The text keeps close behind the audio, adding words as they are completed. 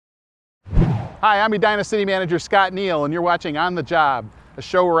Hi, I'm Edina City Manager Scott Neal, and you're watching On the Job, a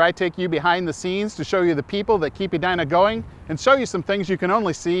show where I take you behind the scenes to show you the people that keep Edina going and show you some things you can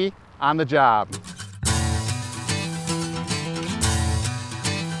only see on the job.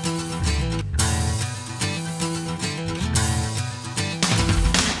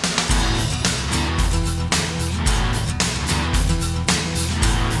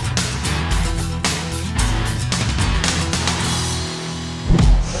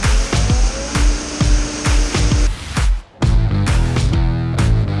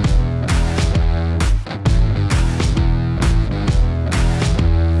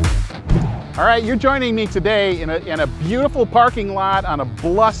 All right, you're joining me today in a beautiful parking lot on a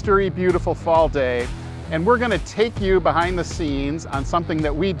blustery, beautiful fall day. And we're gonna take you behind the scenes on something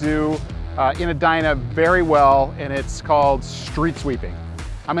that we do in Edina very well, and it's called street sweeping.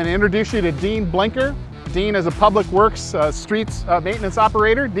 I'm gonna introduce you to Dean Blinker. Dean is a Public Works streets maintenance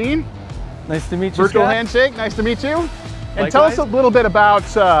operator. Dean? Nice to meet you, Virtual Scott. handshake, nice to meet you. And Likewise. tell us a little bit about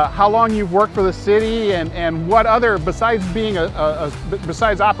how long you've worked for the city and what other, besides being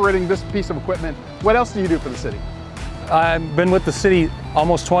besides operating this piece of equipment, what else do you do for the city? I've been with the city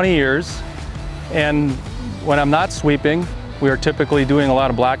almost 20 years, and when I'm not sweeping, we are typically doing a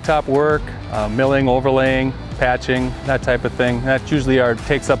lot of blacktop work, milling, overlaying, patching, that type of thing. That usually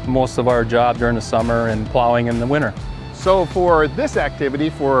takes up most of our job during the summer and plowing in the winter. So for this activity,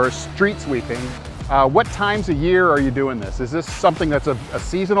 for street sweeping, what times a year are you doing this? Is this something that's a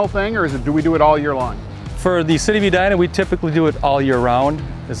seasonal thing, or do we do it all year long? For the city of Edina, we typically do it all year round,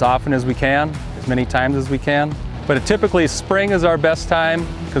 as often as we can, as many times as we can. But typically spring is our best time,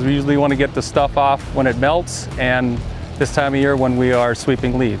 because we usually want to get the stuff off when it melts, and this time of year when we are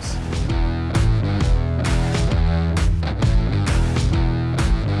sweeping leaves.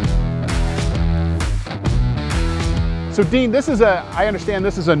 So Dean, I understand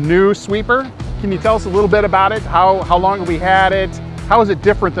this is a new sweeper. Can you tell us a little bit about it? How long have we had it? How is it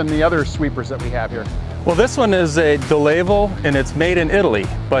different than the other sweepers that we have here? Well, this one is a Delevo, and it's made in Italy,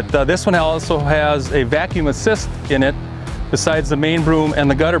 but this one also has a vacuum assist in it besides the main broom and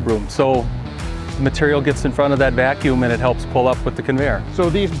the gutter broom. So the material gets in front of that vacuum and it helps pull up with the conveyor. So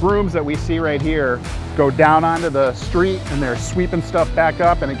these brooms that we see right here go down onto the street and they're sweeping stuff back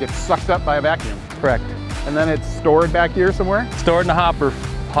up and it gets sucked up by a vacuum. Correct. And then it's stored back here somewhere? Stored in the hopper.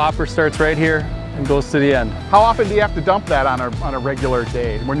 Hopper starts right here and goes to the end. How often do you have to dump that on a regular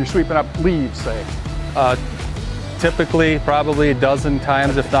day when you're sweeping up leaves, say? Typically, probably a dozen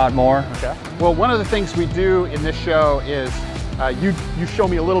times, if not more. Okay. Well, one of the things we do in this show is you show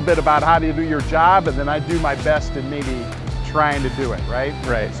me a little bit about how to do your job, and then I do my best in maybe trying to do it, right?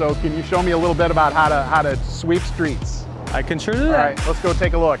 Right. So can you show me a little bit about how to sweep streets? I can sure do that. All right, let's go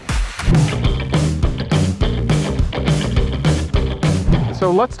take a look. So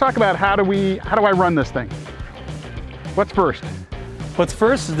let's talk about how do I run this thing? What's first? What's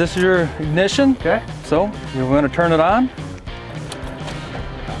first is this is your ignition. Okay. So you're going to turn it on.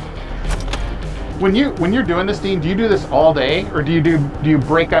 When you're doing this, Dean, do you do this all day, or do you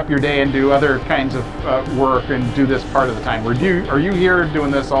break up your day and do other kinds of work and do this part of the time? Or are you here doing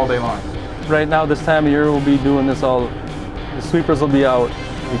this all day long? Right now, this time of year, we'll be doing this all. The sweepers will be out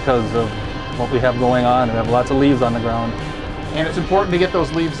because of what we have going on. We have lots of leaves on the ground. And it's important to get those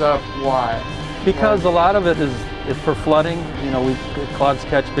leaves up. Why? Because a lot of it is for flooding. You know, it clogs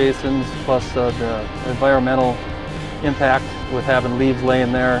catch basins, plus the environmental impact with having leaves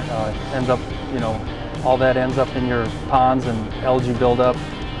laying there ends up, you know, all that ends up in your ponds and algae buildup.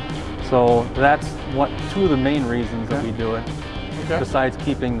 So that's two of the main reasons that we do it. Okay. Besides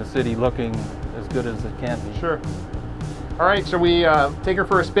keeping the city looking as good as it can be. Sure. All right, so we take her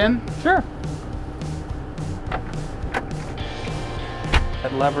for a spin? Sure.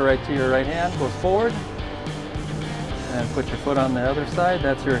 That lever right to your right hand goes forward, and put your foot on the other side.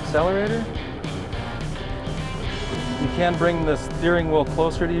 That's your accelerator. You can bring the steering wheel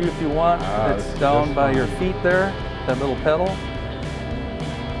closer to you if you want. It's down by your feet there, that little pedal.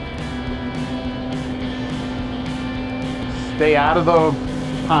 Stay out of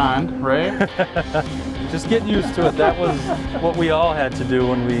the pond, right? Just get used to it. That was what we all had to do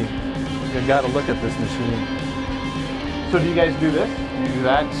when we got to look at this machine. So do you guys do this? You do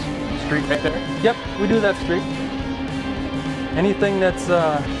that street right there? Yep, we do that street. Anything that's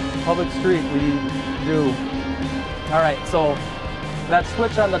public street, we do. All right, so that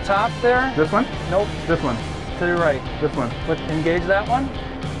switch on the top there. This one? Nope. This one? To the right. This one? Engage that one.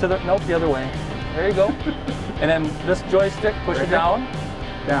 Nope, the other way. There you go. And then this joystick, push it down.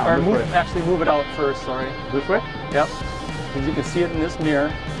 Down. Or actually move it out first, sorry. This way? Yep. As you can see it in this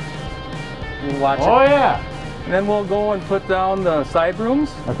mirror. You can watch it. Oh yeah. And then we'll go and put down the side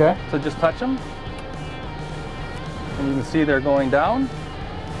rooms. Okay. So just touch them. And you can see they're going down.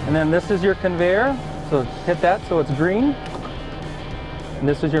 And then this is your conveyor. So hit that so it's green. And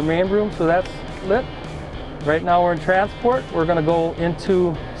this is your main room, so that's lit. Right now we're in transport. We're going to go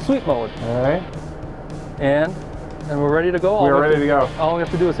into sweep mode. All right. And we're ready to go. We're ready to go. All we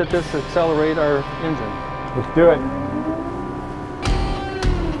have to do is hit this to accelerate our engine. Let's do it.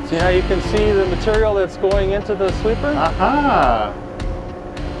 See how you can see the material that's going into the sweeper? Aha!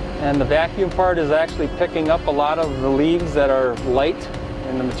 And the vacuum part is actually picking up a lot of the leaves that are light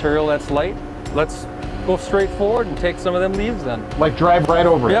and the material that's light. Let's go straight forward and take some of them leaves then. Like drive right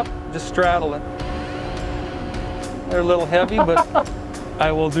over it? Yep, just straddle it. They're a little heavy, but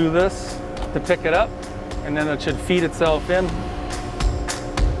I will do this to pick it up, and then it should feed itself in.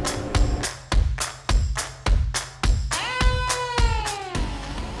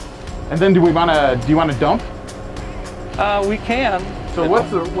 And then do you want to dump? We can. So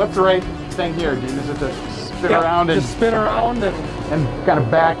what's the right thing here? Do you use it to spin around and just spin around and kind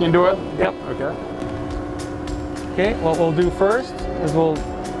of back into it? Yep. Okay. Okay. What we'll do first is we'll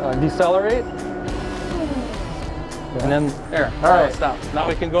decelerate, and then there. All right. Stop. Now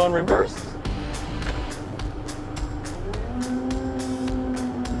we can go in reverse.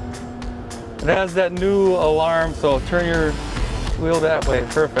 It has that new alarm, so turn your wheel that way.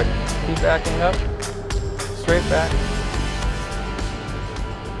 Perfect. Keep backing up. Straight back.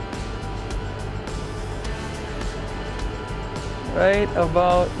 Right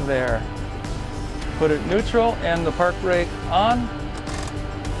about there. Put it neutral and the park brake on.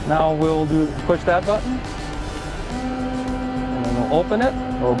 Now we'll push that button. And then we'll open it.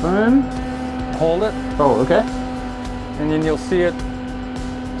 Open. Hold it. Oh, okay. And then you'll see it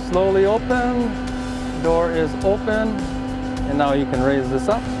slowly open. Door is open. And now you can raise this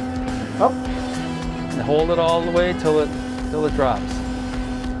up. Up. And hold it all the way till it drops.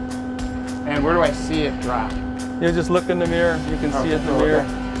 And where do I see it drop? You just look in the mirror. You can see it in the mirror.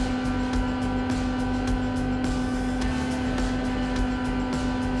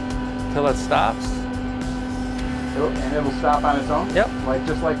 Till it stops. And it'll stop on its own? Yep.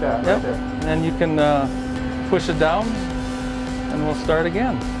 Just like that, Yep. right there. And then you can push it down and we'll start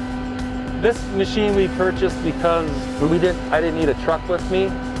again. This machine we purchased because I didn't need a truck with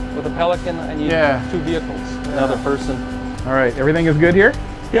me. With a Pelican, I need two vehicles, another person. All right, everything is good here?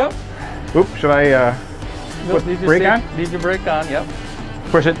 Yep. Oop, should I put brake on? Leave your brake on, yep.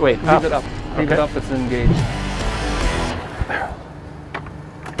 Push it, wait. Leave it up. Leave it up, it's engaged.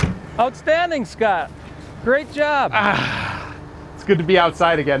 Outstanding, Scott. Great job. It's good to be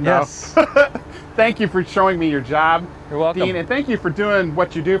outside again now. Yes. Thank you for showing me your job, You're welcome. Dean, and thank you for doing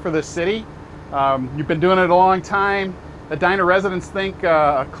what you do for this city. You've been doing it a long time. Edina residents think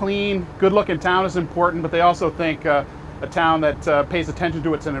a clean, good-looking town is important, but they also think a town that pays attention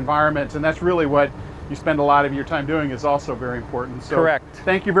to its environment, and that's really what you spend a lot of your time doing is also very important. So correct.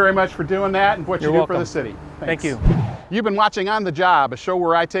 Thank you very much for doing that and what You're you do welcome. for the city. Thanks. Thank you. You've been watching On the Job, a show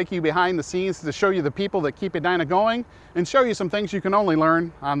where I take you behind the scenes to show you the people that keep Edina going and show you some things you can only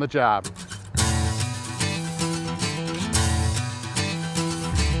learn on the job.